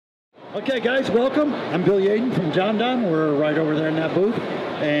Okay guys, welcome. I'm Bill Yaden from Jon-Don. We're right over there in that booth.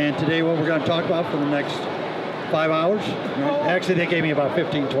 And today what we're going to talk about for the next 5 hours. Actually, they gave me about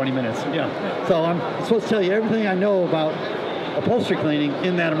 15, 20 minutes. Yeah. So I'm supposed to tell you everything I know about upholstery cleaning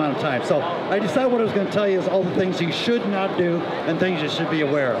in that amount of time. So I decided what I was going to tell you is all the things you should not do and things you should be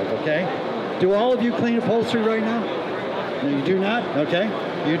aware of, okay? Do all of you clean upholstery right now? No, you do not? Okay.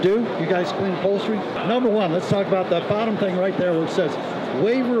 You do? You guys clean upholstery? Number one, let's talk about that bottom thing right there where it says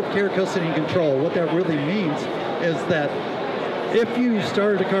waiver of care, custody, and control. What that really means is that if you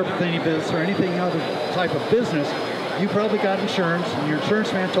started a carpet cleaning business or anything other type of business, you probably got insurance, and your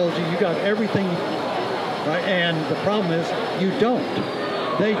insurance man told you got everything, right? And the problem is you don't.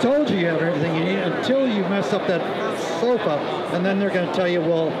 They told you have everything you need until you mess up that sofa, and then they're going to tell you,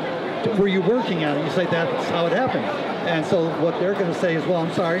 well, were you working on it? You say that's how it happened. And so what they're going to say is, well,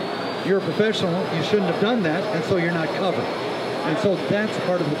 I'm sorry, you're a professional, you shouldn't have done that, and so you're not covered. And so that's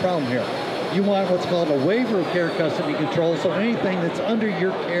part of the problem here. You want what's called a waiver of care, custody, and control. So anything that's under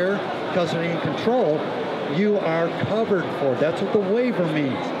your care, custody, and control, you are covered for. That's what the waiver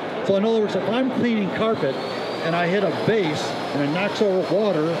means. So in other words, if I'm cleaning carpet and I hit a base and it knocks over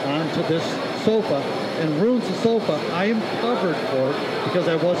water onto this sofa and ruins the sofa, I am covered for it because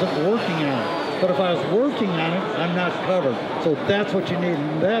I wasn't working on it. But if I was working on it, I'm not covered. So that's what you need,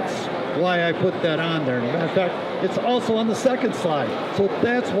 and that's why I put that on there. In fact, it's also on the second slide. So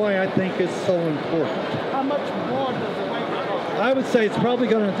that's why I think it's so important. How much more does the waiver cost? I would say it's probably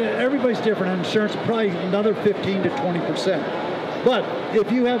going to, everybody's different on insurance, probably another 15 to 20%. But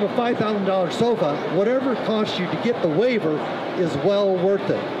if you have a $5,000 sofa, whatever it costs you to get the waiver is well worth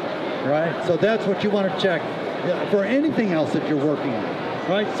it, right? So that's what you want to check for anything else that you're working on.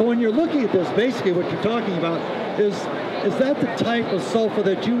 Right? So when you're looking at this, basically what you're talking about is that the type of sofa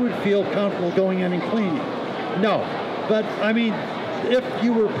that you would feel comfortable going in and cleaning? No. But I mean, if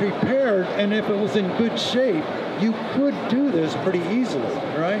you were prepared and if it was in good shape, you could do this pretty easily,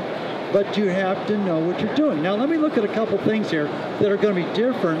 right? But you have to know what you're doing. Now let me look at a couple things here that are going to be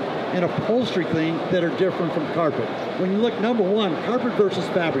different in upholstery cleaning that are different from carpet. When you look, number one, carpet versus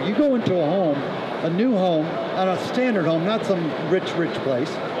fabric. You go into a home, a new home, on a standard home, not some rich place,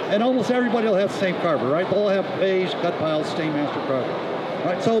 and almost everybody will have the same carpet, right? They'll have beige, cut pile, Stainmaster carpet,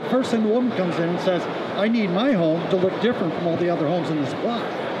 right? So the first thing the woman comes in and says, I need my home to look different from all the other homes in this block.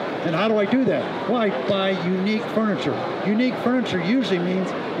 And how do I do that? Well, I buy unique furniture. Unique furniture usually means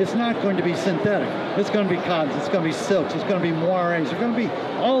it's not going to be synthetic. It's going to be cottons, it's going to be silks, it's going to be moires, it's going to be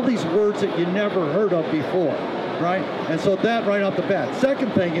all these words that you never heard of before, right? And so that right off the bat.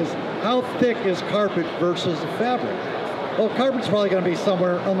 Second thing is, how thick is carpet versus fabric? Well, carpet's probably going to be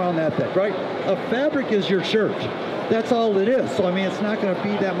somewhere around that thick, right? A fabric is your shirt. That's all it is. So, I mean, it's not going to be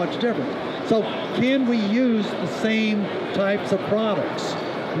that much different. So, can we use the same types of products?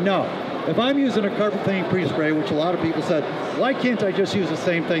 No. If I'm using a carpet cleaning pre-spray, which a lot of people said, why can't I just use the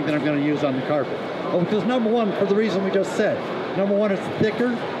same thing that I'm going to use on the carpet? Well, because number one, for the reason we just said. Number one, it's thicker.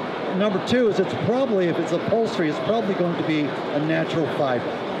 Number two is it's probably, if it's upholstery, it's probably going to be a natural fiber,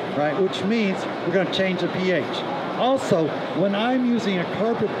 right? Which means we're going to change the pH. Also, when I'm using a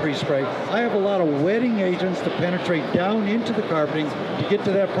carpet pre-spray, I have a lot of wetting agents to penetrate down into the carpeting to get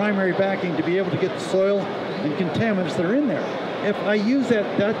to that primary backing to be able to get the soil and contaminants that are in there. If I use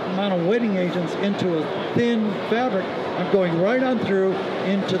that amount of wetting agents into a thin fabric, I'm going right on through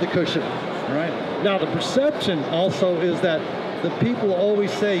into the cushion, right? Now, the perception also is that the people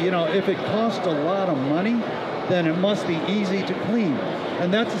always say, you know, if it costs a lot of money, then it must be easy to clean.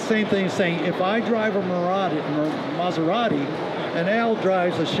 And that's the same thing as saying, if I drive a Maserati and Al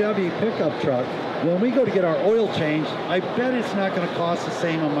drives a Chevy pickup truck, when we go to get our oil changed, I bet it's not going to cost the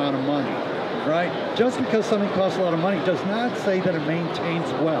same amount of money, right? Just because something costs a lot of money does not say that it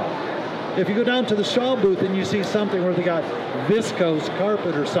maintains well. If you go down to the Shaw booth and you see something where they got viscose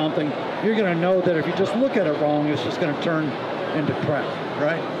carpet or something, you're going to know that if you just look at it wrong, it's just going to turn into crap,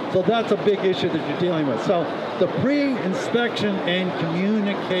 right? So that's a big issue that you're dealing with. So the pre-inspection and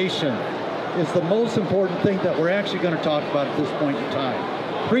communication is the most important thing that we're actually going to talk about at this point in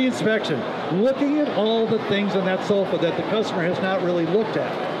time. Pre-inspection, looking at all the things on that sofa that the customer has not really looked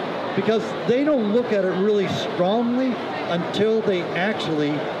at, because they don't look at it really strongly until they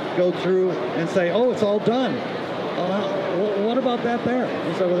actually go through and say, oh, it's all done. What about that there?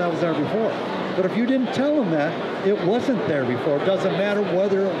 They say, well, that was there before. But if you didn't tell them that, it wasn't there before. It doesn't matter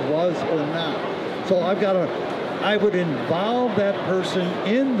whether it was or not. So I would involve that person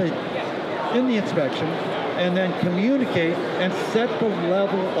in the inspection and then communicate and set the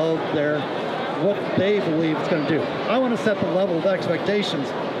level of what they believe it's going to do. I want to set the level of expectations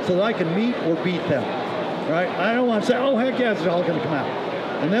so that I can meet or beat them, right? I don't want to say, oh, heck yeah, it's all going to come out.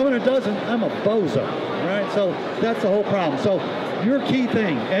 And then when it doesn't, I'm a bozo, right? So that's the whole problem. So your key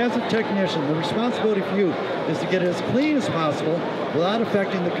thing as a technician, the responsibility for you is to get it as clean as possible without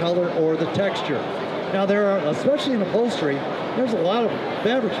affecting the color or the texture. Now there are, especially in upholstery, there's a lot of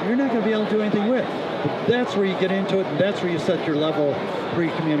fabrics you're not going to be able to do anything with. But that's where you get into it, and that's where you set your level of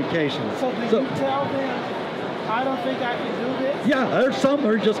pre-communication. So do you tell them, I don't think I can do this? Yeah, there's some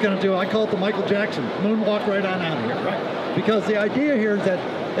they're just going to do. I call it the Michael Jackson, moonwalk right on out of here, right? Because the idea here is that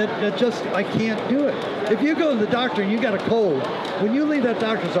I can't do it. If you go to the doctor and you got a cold, when you leave that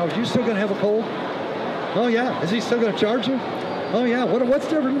doctor's office, you still going to have a cold? Oh yeah, is he still going to charge you? Oh yeah, what's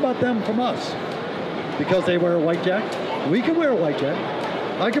different about them from us? Because they wear a white jacket? We can wear a white jacket.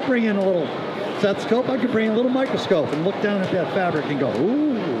 I could bring in a little stethoscope, I could bring in a little microscope and look down at that fabric and go,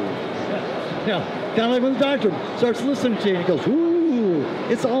 ooh. Yeah, kind of like when the doctor starts listening to you and he goes, ooh.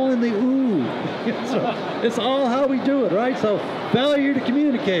 It's all in the ooh. It's all how we do it, right? So failure to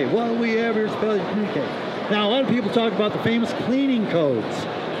communicate. What we have here is failure to communicate. Now, a lot of people talk about the famous cleaning codes.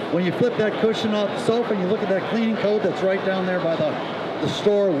 When you flip that cushion off the sofa and you look at that cleaning code that's right down there by the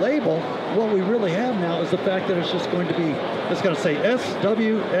store label, what we really have now is the fact that it's just going to be, it's going to say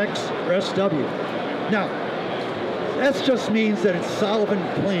SWX or SW. Now, S just means that it's solvent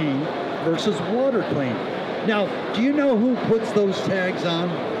clean versus water clean. Now, do you know who puts those tags on?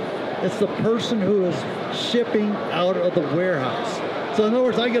 It's the person who is shipping out of the warehouse. So in other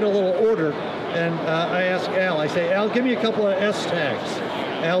words, I get a little order and I ask Al, I say, Al, give me a couple of S tags.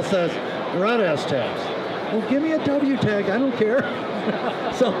 Al says, we're out of S tags. Well, give me a W tag, I don't care.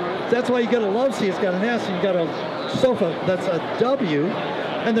 So that's why you got a love seat, it's got an S, and you got a sofa that's a W,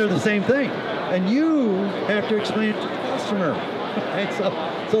 and they're the same thing. And you have to explain it to the customer. Right?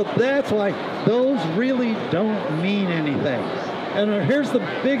 So that's why those really don't mean anything. And here's the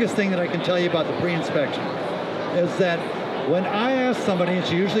biggest thing that I can tell you about the pre-inspection, is that when I ask somebody,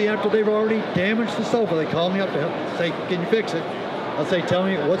 it's usually after they've already damaged the sofa, they call me up to help, say, can you fix it? I'll say, tell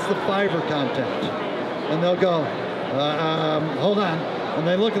me, what's the fiber content? And they'll go, hold on. And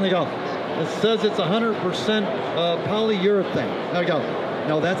they look and they go, it says it's 100% polyurethane. I go,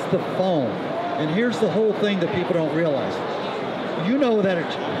 no, that's the foam. And here's the whole thing that people don't realize. You know that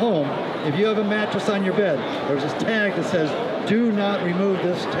at home, if you have a mattress on your bed, there's this tag that says, do not remove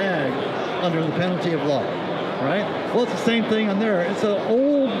this tag under the penalty of law, right? Well, it's the same thing on there. It's an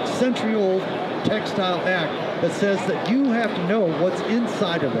old, century-old textile act that says that you have to know what's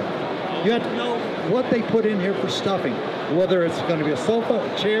inside of it. You have to know what they put in here for stuffing, whether it's going to be a sofa,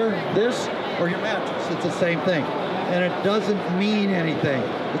 a chair, this, or your mattress. It's the same thing. And it doesn't mean anything.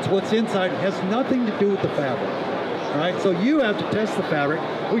 It's what's inside. It has nothing to do with the fabric. All right? So you have to test the fabric.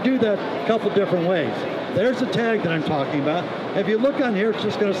 We do that a couple different ways. There's the tag that I'm talking about. If you look on here, it's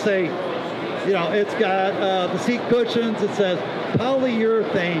just going to say, you know, it's got the seat cushions. It says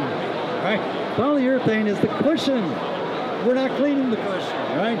polyurethane. Right? Polyurethane is the cushion. We're not cleaning the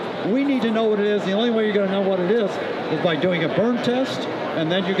cushion, right? We need to know what it is. The only way you're going to know what it is by doing a burn test,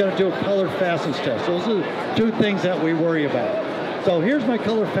 and then you're going to do a color fastness test. Those are the two things that we worry about. So here's my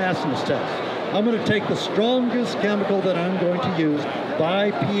color fastness test. I'm going to take the strongest chemical that I'm going to use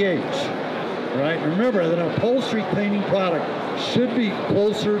by pH, right? Remember that an upholstery cleaning product should be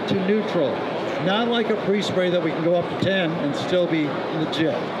closer to neutral, not like a pre-spray that we can go up to 10 and still be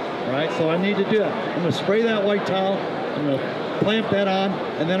legit, right? So I need to do that. I'm going to spray that white towel. I'm going to clamp that on,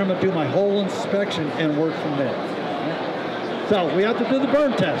 and then I'm going to do my whole inspection and work from there. Right? So we have to do the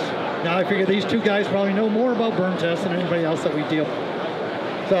burn test. Now I figure these two guys probably know more about burn tests than anybody else that we deal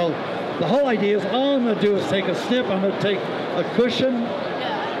with. So the whole idea is all I'm going to do is take a snip. I'm going to take a cushion,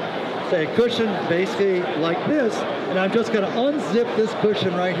 say a cushion basically like this, and I'm just going to unzip this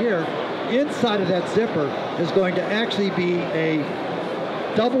cushion right here. Inside of that zipper is going to actually be a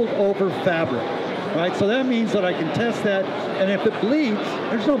doubled over fabric. Right, so that means that I can test that, and if it bleeds,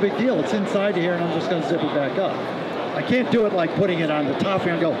 there's no big deal. It's inside here, and I'm just going to zip it back up. I can't do it like putting it on the top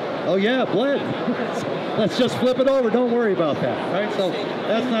here and go, oh yeah, it bled. Let's just flip it over. Don't worry about that, right? So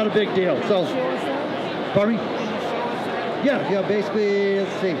that's not a big deal. So, pardon me? Yeah, basically,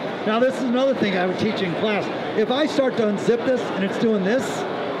 let's see. Now this is another thing I would teach in class. If I start to unzip this, and it's doing this,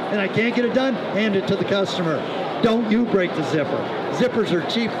 and I can't get it done, hand it to the customer. Don't you break the zipper. Zippers are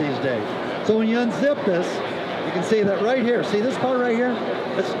cheap these days. So when you unzip this, you can see that right here. See this part right here?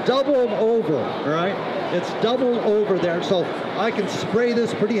 It's doubled over, right? It's doubled over there. So I can spray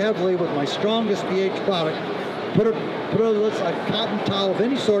this pretty heavily with my strongest pH product, put a cotton towel of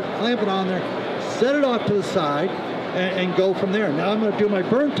any sort, clamp it on there, set it off to the side, and go from there. Now I'm going to do my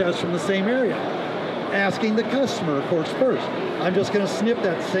burn test from the same area, asking the customer, of course, first. I'm just going to snip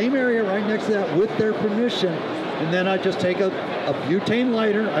that same area right next to that with their permission, and then I just take a butane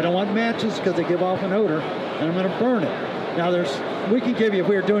lighter. I don't want matches because they give off an odor, and I'm going to burn it. Now we can give you, if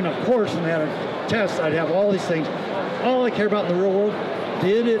we were doing a course and had a test, I'd have all these things. All I care about in the real world,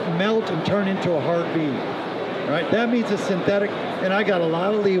 did it melt and turn into a hard bead? Right? That means it's synthetic, and I got a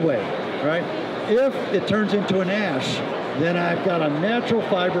lot of leeway, right? If it turns into an ash, then I've got a natural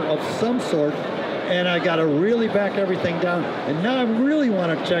fiber of some sort, and I got to really back everything down. And now I really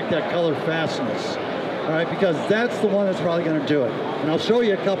want to check that color fastness, all right? Because that's the one that's probably going to do it. And I'll show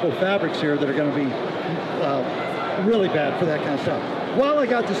you a couple of fabrics here that are going to be really bad for that kind of stuff. While I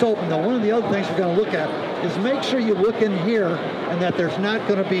got this open, though, one of the other things we're going to look at is make sure you look in here and that there's not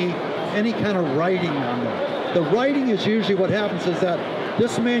going to be any kind of writing on there. The writing is usually what happens is that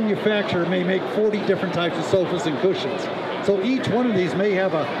this manufacturer may make 40 different types of sofas and cushions. So each one of these may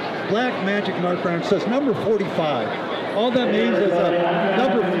have a black magic marker and it says number 45. All that means is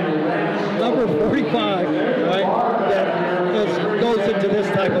number 45, right, that goes into this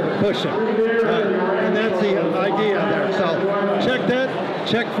type of a cushion. Right? And that's the idea there. So check that.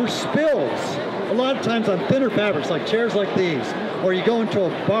 Check for spills. A lot of times on thinner fabrics, like chairs like these, or you go into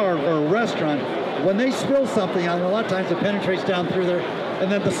a bar or a restaurant, when they spill something on, a lot of times it penetrates down through there,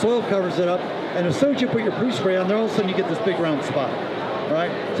 and then the soil covers it up, and as soon as you put your pre-spray on there, all of a sudden you get this big round spot,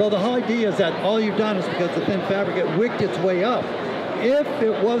 right? So the whole idea is that all you've done is because the thin fabric, it wicked its way up.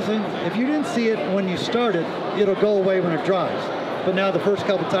 If you didn't see it when you started, it'll go away when it dries. But now the first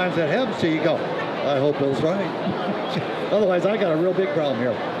couple times that happens to you, you go, I hope Bill's right. Otherwise, I got a real big problem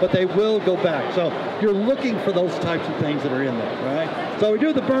here. But they will go back. So you're looking for those types of things that are in there, right? So we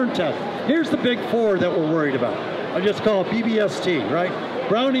do the burn test. Here's the big four that we're worried about. I just call it BBST, right?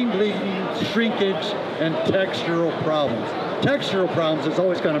 Browning, bleeding, shrinkage, and textural problems. Textural problems is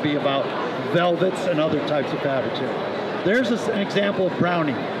always going to be about velvets and other types of fabrics here. There's an example of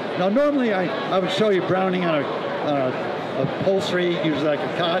browning. Now, normally I would show you browning on a upholstery, usually like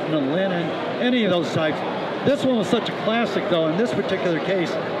a cotton, a linen, any of those types. This one was such a classic, though. In this particular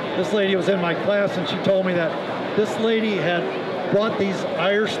case, this lady was in my class, and she told me that this lady had brought these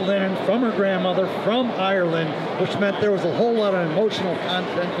Irish linen from her grandmother from Ireland, which meant there was a whole lot of emotional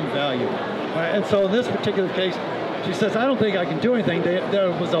content and value. And so in this particular case, she says, I don't think I can do anything.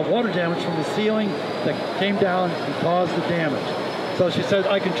 There was a water damage from the ceiling that came down and caused the damage. So she said,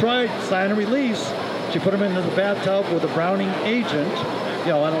 I can try sign and release. She put them into the bathtub with a browning agent,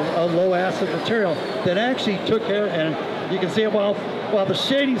 on a low acid material that actually took care, and you can see while the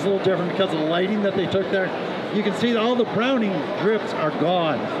shading's a little different because of the lighting that they took there, you can see that all the browning drips are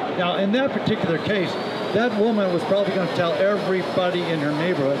gone. Now, in that particular case, that woman was probably going to tell everybody in her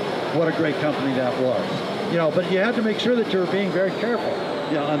neighborhood what a great company that was. But you had to make sure that you were being very careful,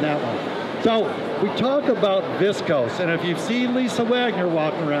 on that one. So we talk about viscose, and if you've seen Lisa Wagner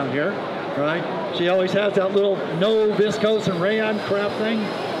walking around here, right? She always has that little no viscose and rayon crap thing.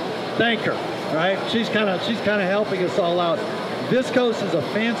 Thank her, right? She's kind of helping us all out. Viscose is a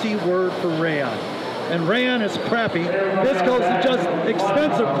fancy word for rayon, and rayon is crappy. Viscose is just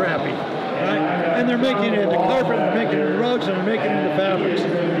expensive crappy, right? And they're making it into carpet, they're making it into rugs, and they're making it into fabrics.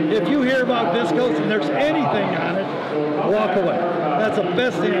 If you hear about viscose and there's anything on it, walk away. That's the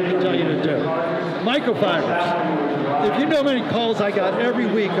best thing I can tell you to do. Microfibers. If you know how many calls I got every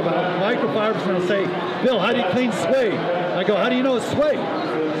week about microfibers, and they'll say, Bill, how do you clean suede? I go, how do you know it's suede?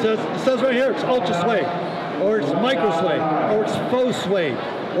 It says right here, it's ultra suede, or it's micro suede, or it's faux suede,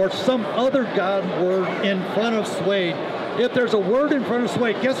 or some other god word in front of suede. If there's a word in front of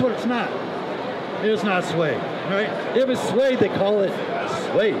suede, guess what it's not? It is not suede, right? If it's suede, they call it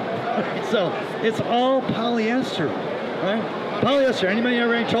suede. So it's all polyester, right? Polyester. Anybody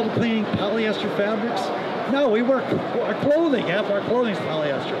ever had trouble cleaning polyester fabrics? No, we work our clothing. Half our clothing is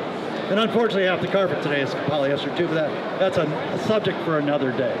polyester. And unfortunately, half the carpet today is polyester too, but that's a subject for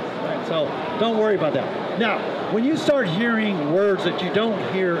another day. Right? So don't worry about that. Now, when you start hearing words that you don't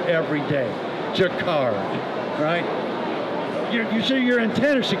hear every day, jacquard, right? Your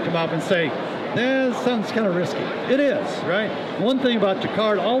antenna should come up and say, this sounds kind of risky. It is, right? One thing about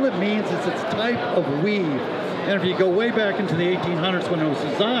jacquard, all it means is it's a type of weave. And if you go way back into the 1800s when it was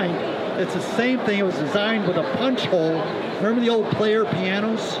designed, it's the same thing. It was designed with a punch hole. Remember the old player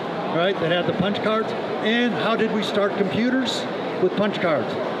pianos, right, that had the punch cards? And how did we start computers? With punch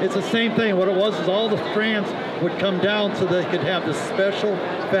cards. It's the same thing. What it was is all the strands would come down so they could have this special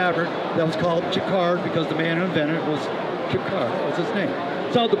fabric that was called jacquard because the man who invented it was jacquard. That was his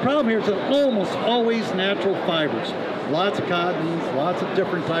name. So the problem here is that almost always natural fibers. Lots of cottons, lots of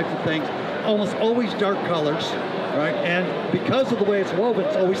different types of things. Almost always dark colors, right? And because of the way it's woven,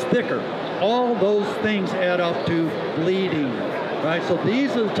 it's always thicker. All those things add up to bleeding, right? So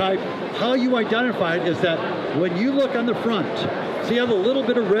these are the type, how you identify it is that when you look on the front, see how the little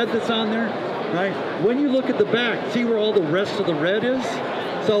bit of red that's on there, right? When you look at the back, see where all the rest of the red is?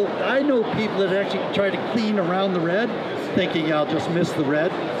 So I know people that actually try to clean around the red, thinking I'll just miss the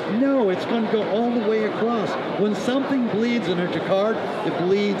red. No, it's going to go all the way across. When something bleeds in a jacquard, it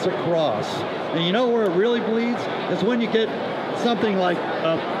bleeds across. And you know where it really bleeds? Is when you get something like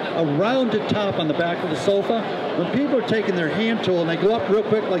a rounded top on the back of the sofa. When people are taking their hand tool and they go up real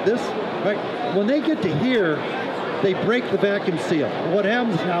quick like this, right? When they get to here, they break the vacuum seal. What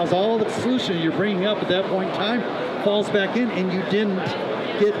happens now is all the solution you're bringing up at that point in time falls back in, and you didn't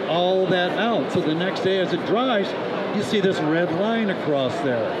get all that out. So the next day as it dries, you see this red line across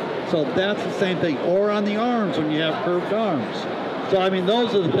there. So that's the same thing. Or on the arms when you have curved arms. So I mean,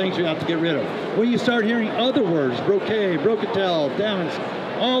 those are the things you have to get rid of. When you start hearing other words, broquet, brocatel, damage,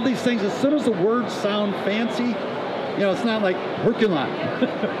 all these things, as soon as the words sound fancy, you know, it's not like Herculon.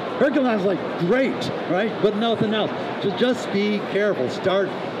 Herculon's like great, right? But nothing else. So just be careful.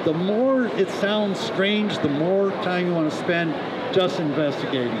 The more it sounds strange, the more time you want to spend just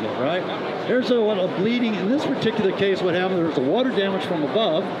investigating it, right? Here's a bleeding. In this particular case, what happened, there was a water damage from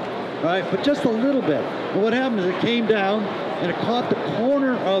above, right? But just a little bit. And what happened is it came down and it caught the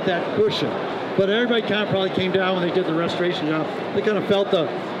corner of that cushion. But everybody kind of probably came down when they did the restoration job. They kind of felt the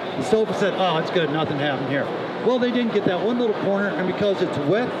sofa, said, oh, it's good, nothing happened here. Well, they didn't get that one little corner, and because it's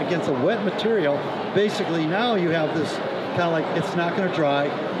wet against a wet material, basically now you have this kind of like, it's not going to dry.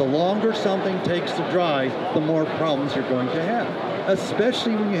 The longer something takes to dry, the more problems you're going to have,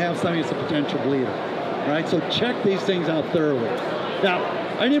 especially when you have something that's a potential bleeder, right? So check these things out thoroughly. Now,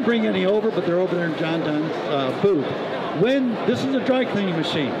 I didn't bring any over, but they're over there in Jon-Don's booth. This is a dry cleaning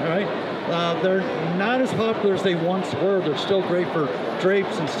machine, all right? They're not as popular as they once were. They're still great for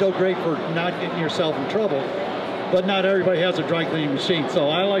drapes and still great for not getting yourself in trouble. But not everybody has a dry cleaning machine. So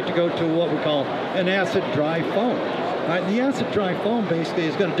I like to go to what we call an acid dry foam. Right? The acid dry foam basically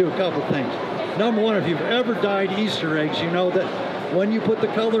is going to do a couple things. Number one, if you've ever dyed Easter eggs, you know that when you put the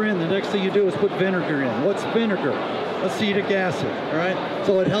color in, the next thing you do is put vinegar in. What's vinegar? Acetic acid, all right?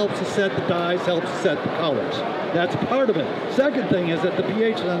 So it helps to set the dyes, helps to set the colors. That's part of it. Second thing is that the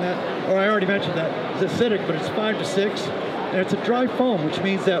pH on that, or I already mentioned that, is acidic, but it's 5 to 6. And it's a dry foam, which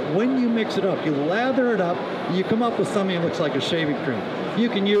means that when you mix it up, you lather it up, and you come up with something that looks like a shaving cream. You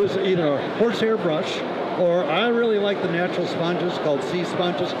can use either a horsehair brush, or I really like the natural sponges called sea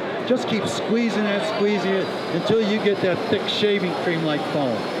sponges. Just keep squeezing it until you get that thick shaving cream-like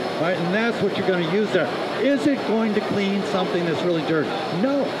foam. Right? And that's what you're going to use there. Is it going to clean something that's really dirty?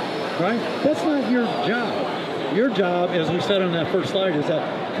 No, right? That's not your job. Your job, as we said on that first slide, is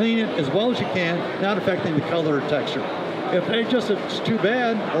that clean it as well as you can, not affecting the color or texture. If it's too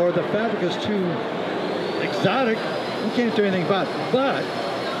bad or the fabric is too exotic, you can't do anything about it. But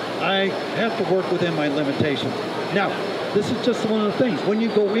I have to work within my limitations. Now, this is just one of the things. When you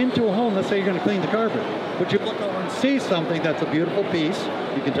go into a home, let's say you're going to clean the carpet, but you look over and see something that's a beautiful piece,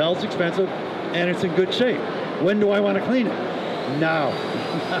 you can tell it's expensive, and it's in good shape. When do I want to clean it? Now.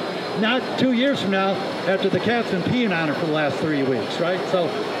 Not 2 years from now, after the cat's been peeing on it for the last 3 weeks, right? So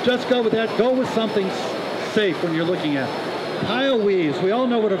just go with that. Go with something safe when you're looking at it. Pile weaves. We all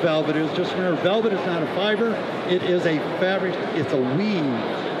know what a velvet is. Just remember, velvet is not a fiber. It is a fabric. It's a weave.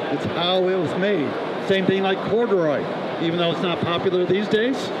 It's how it was made. Same thing like corduroy. Even though it's not popular these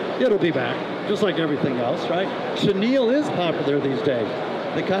days, it'll be back, just like everything else, right? Chenille is popular these days.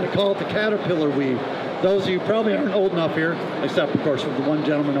 They kind of call it the caterpillar weave. Those of you probably aren't old enough here, except, of course, for the one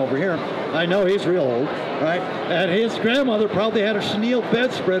gentleman over here. I know he's real old, right? And his grandmother probably had a chenille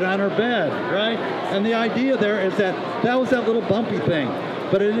bedspread on her bed, right? And the idea there is that was that little bumpy thing.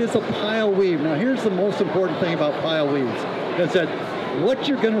 But it is a pile weave. Now, here's the most important thing about pile weaves, is that what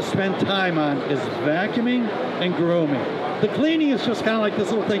you're going to spend time on is vacuuming and grooming. The cleaning is just kind of like this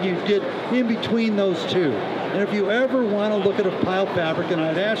little thing you get in between those two. And if you ever want to look at a pile fabric, and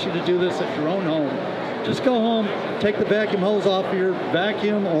I'd ask you to do this at your own home, just go home, take the vacuum hose off your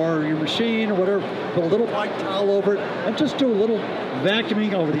vacuum or your machine or whatever, put a little white towel over it, and just do a little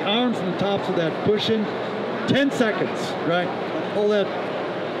vacuuming over the arms and the tops of that cushion. 10 seconds, right? Pull that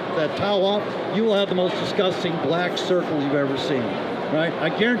towel off, you will have the most disgusting black circle you've ever seen, right? I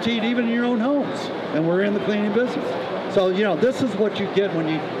guarantee it, even in your own homes, and we're in the cleaning business. So, you know, this is what you get when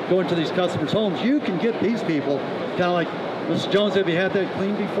you go into these customers' homes. You can get these people kind of like, Mrs. Jones, have you had that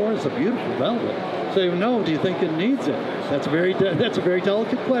cleaned before? It's a beautiful velvet. So, no, do you think it needs it? That's a very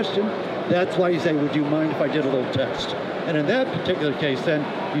delicate question. That's why you say, would you mind if I did a little test? And in that particular case, then,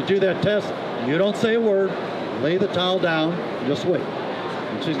 you do that test, you don't say a word, lay the towel down, just wait.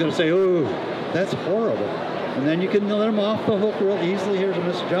 And she's going to say, ooh, that's horrible. And then you can let them off the hook real easily. Here's a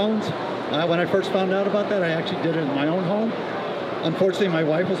Miss Jones. When I first found out about that, I actually did it in my own home. Unfortunately, my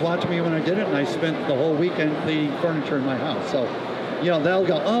wife was watching me when I did it, and I spent the whole weekend cleaning furniture in my house. So, you know, they'll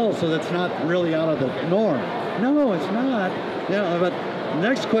go, oh, so that's not really out of the norm. No, it's not. You know, but the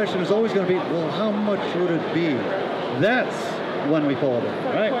next question is always going to be, well, how much would it be? That's when we pull it in,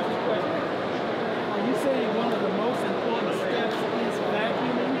 right? Question. Are you saying one of the most important steps is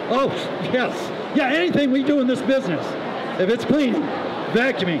vacuuming? Oh, yes. Yeah, anything we do in this business, if it's cleaning,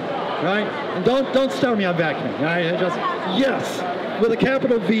 vacuuming, right? And don't start me on vacuuming, right? Just yes, with a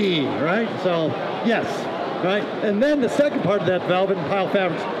capital V, right? So yes, right? And then the second part of that velvet and pile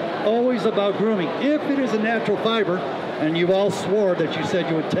fabrics, always about grooming. If it is a natural fiber, and you all swore that you said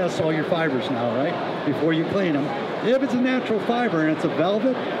you would test all your fibers now, right? Before you clean them. If it's a natural fiber and it's a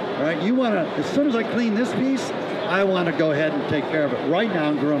velvet, right? You want to, as soon as I clean this piece, I want to go ahead and take care of it right now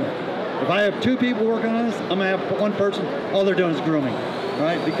and groom it. If I have 2 people working on this, I'm going to have one person, all they're doing is grooming,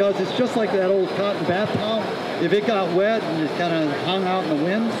 right? Because it's just like that old cotton bath towel. If it got wet and it kind of hung out in the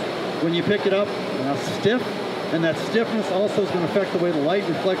wind, when you pick it up, it's stiff, and that stiffness also is going to affect the way the light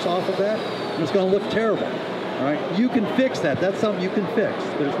reflects off of that, and it's going to look terrible, right? You can fix that. That's something you can fix,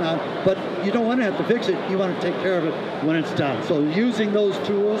 but it's not, but you don't want to have to fix it. You want to take care of it when it's done. So using those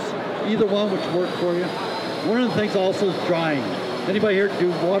tools, either one which work for you. One of the things also is drying. Anybody here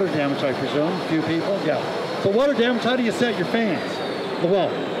do water damage, I presume? A few people? Yeah. So water damage, how do you set your fans? Well,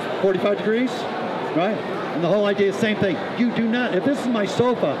 45 degrees, right? And the whole idea is the same thing. You do not, if this is my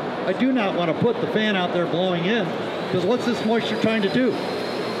sofa, I do not want to put the fan out there blowing in, because what's this moisture trying to do?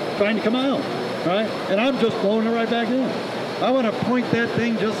 Trying to come out, right? And I'm just blowing it right back in. I want to point that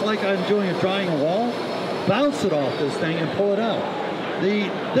thing just like I'm doing a drying a wall, bounce it off this thing and pull it out.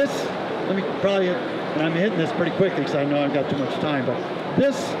 Let me probably, and I'm hitting this pretty quickly because I know I've got too much time, but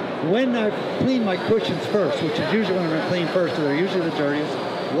this, when I clean my cushions first, which is usually when I'm going to clean first, so they're usually the dirtiest,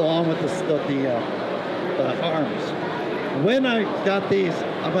 along with the arms. When I got these,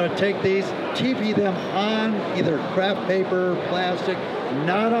 I'm going to take these, TP them on either craft paper, plastic,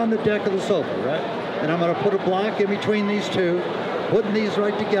 not on the deck of the sofa, right? And I'm going to put a block in between these two, putting these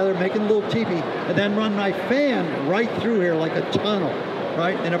right together, making a little teepee, and then run my fan right through here like a tunnel,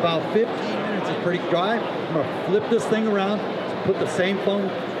 right? In about 15 minutes, it's pretty dry. I'm going to flip this thing around, put the same foam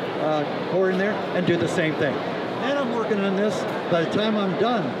core in there, and do the same thing. Then I'm working on this. By the time I'm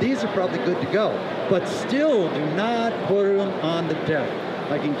done, these are probably good to go. But still, do not put them on the deck.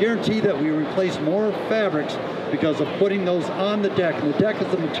 I can guarantee that we replace more fabrics because of putting those on the deck. And the deck is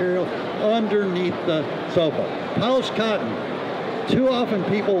the material underneath the sofa. Polished cotton. Too often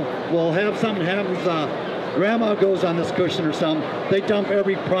people will have something happens, grandma goes on this cushion or something, they dump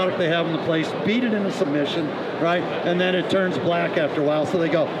every product they have in the place, beat it into submission, right? And then it turns black after a while, so they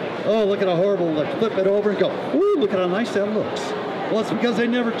go, oh, look at how horrible, let's flip it over and go, ooh, look at how nice that looks. Well, it's because they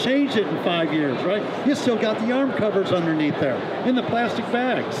never changed it in 5 years, right? You still got the arm covers underneath there, in the plastic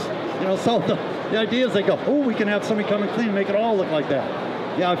bags. You know, so the idea is they go, oh, we can have somebody come and clean and make it all look like that.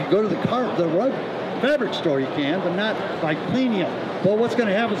 Yeah, if you go to the rug fabric store, you can, but not by cleaning it. Well, what's going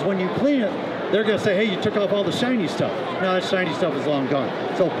to happen is when you clean it, they're going to say, hey, you took off all the shiny stuff. Now that shiny stuff is long gone.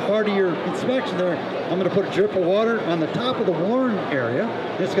 So part of your inspection there, I'm going to put a drip of water on the top of the worn area.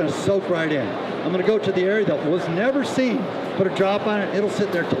 It's going to soak right in. I'm going to go to the area that was never seen, put a drop on it. It'll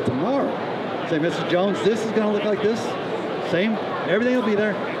sit there till tomorrow. Say, Mrs. Jones, this is going to look like this. Same, everything will be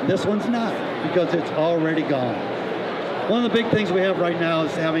there. This one's not because it's already gone. One of the big things we have right now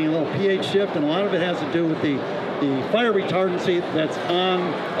is having a little pH shift, and a lot of it has to do with the fire retardancy that's on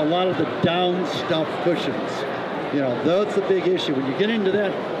a lot of the down stuffed cushions. You know, that's the big issue. When you get into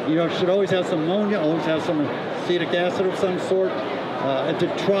that, you know, should always have some ammonia, always have some acetic acid of some sort,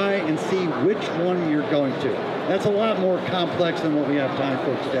 to try and see which one you're going to. That's a lot more complex than what we have time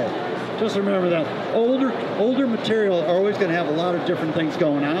for today. Just remember that older material are always going to have a lot of different things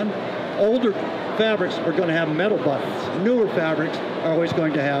going on. Older fabrics are going to have metal buttons. Newer fabrics are always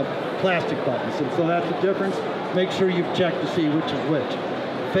going to have plastic buttons. And so that's the difference. Make sure you've checked to see which is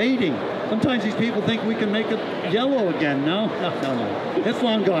which. Fading. Sometimes these people think we can make it yellow again. No. It's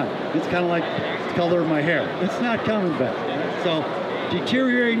long gone. It's kind of like the color of my hair. It's not coming back. So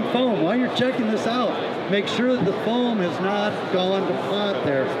deteriorating foam. While you're checking this out, make sure that the foam has not gone to pot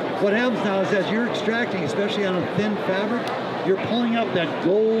there. What happens now is as you're extracting, especially on a thin fabric, you're pulling up that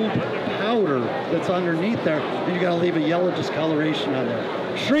gold powder that's underneath there, and you're going to leave a yellow discoloration on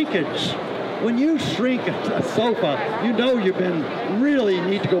there. Shrinkage. When you shrink a sofa, you know you've been really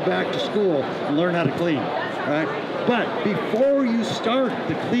need to go back to school and learn how to clean, right? But before you start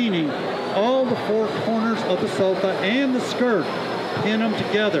the cleaning, all the four corners of the sofa and the skirt, pin them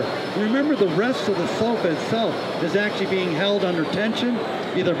together. Remember, the rest of the sofa itself is actually being held under tension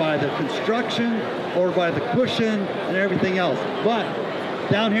either by the construction or by the cushion and everything else. But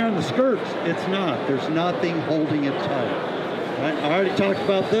down here on the skirts, it's not. There's nothing holding it tight. Right? I already talked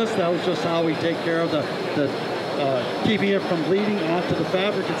about this. That was just how we take care of the keeping it from bleeding onto the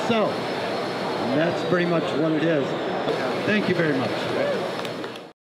fabric itself. And that's pretty much what it is. Thank you very much.